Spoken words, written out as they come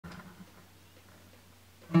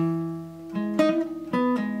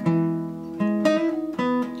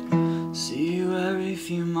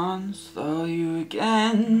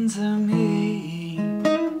again to me.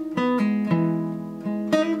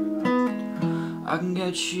 I can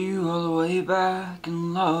get you all the way back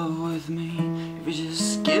in love with me if you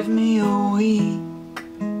just give me a week.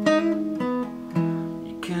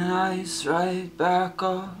 You can ice right back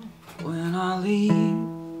up when I leave.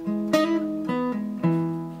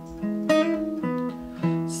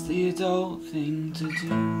 It's the adult thing to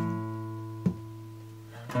do.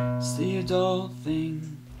 It's the adult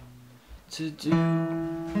thing to do.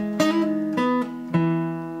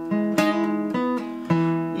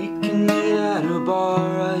 We can meet at a bar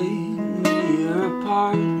right near your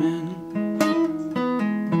apartment.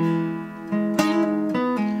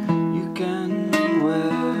 You can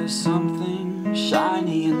wear something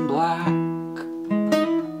shiny and black.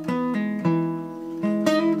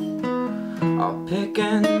 I'll pick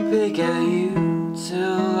and pick at you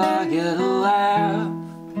till I get a laugh.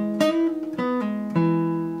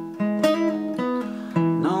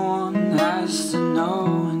 To know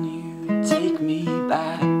when you take me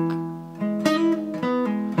back.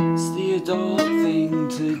 It's the adult thing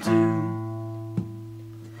to do.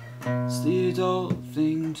 It's the adult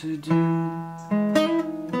thing to do.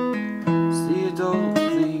 It's the adult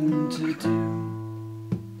thing to do.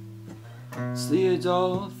 It's the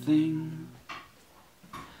adult thing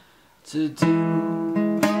to do.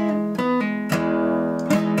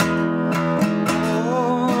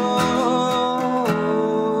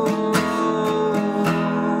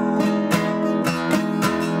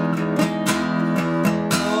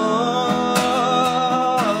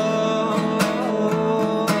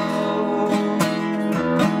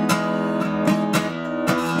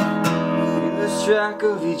 Track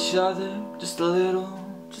of each other, just a little,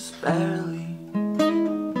 just barely.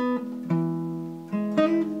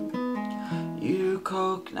 You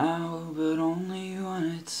coke now, but only when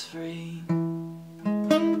it's free.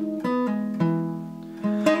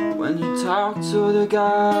 When you talk to other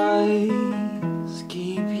guys,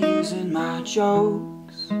 keep using my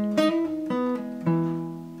jokes.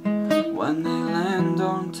 When they land,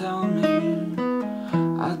 don't tell me,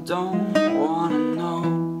 I don't wanna know.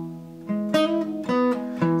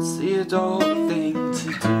 It's the adult thing to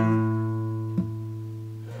do.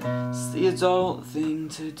 It's the adult thing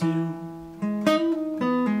to do.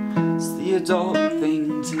 It's the adult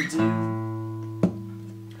thing to do.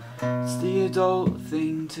 It's the adult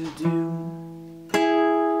thing to do.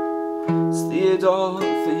 It's the adult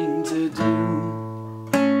thing to do.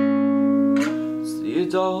 It's the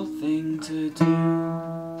adult thing to do.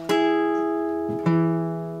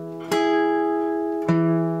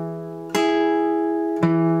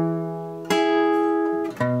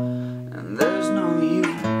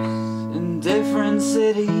 Different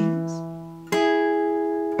cities,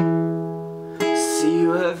 see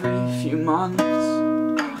you every few months.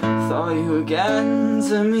 Thought you again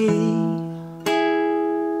to me,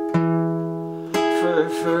 for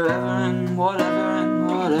forever and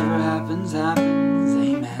whatever happens, happens,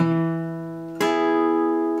 amen.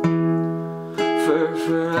 For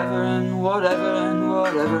forever and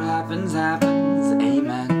whatever happens, happens,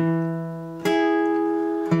 amen.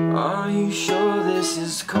 Are you sure this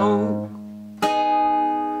is cold?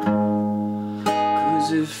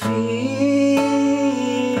 It feels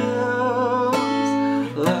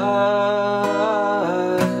like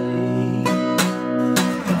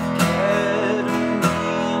ketamine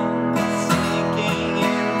sinking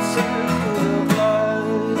into the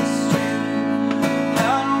bloodstream. I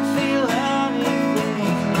don't feel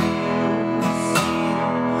anything. You seem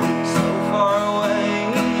so far away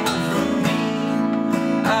from me.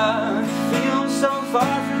 I feel so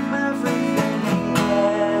far from everything.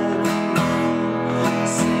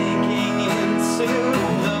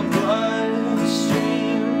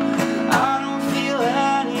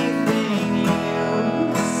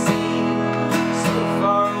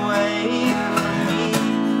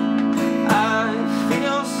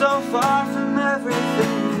 Far from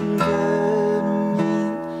everything good and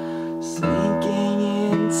mean, sinking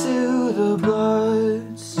into the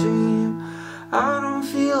bloodstream. I don't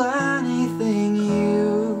feel anything.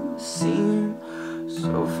 You seem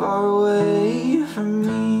so far away from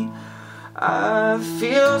me. I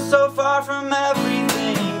feel so far from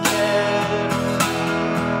everything good.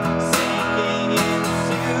 Sinking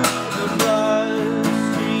into the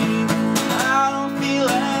bloodstream. I don't feel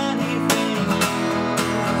anything.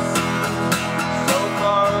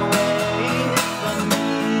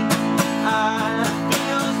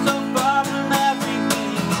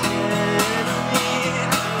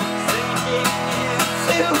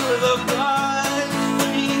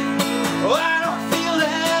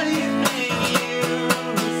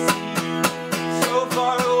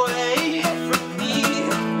 Far away from me.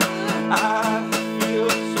 I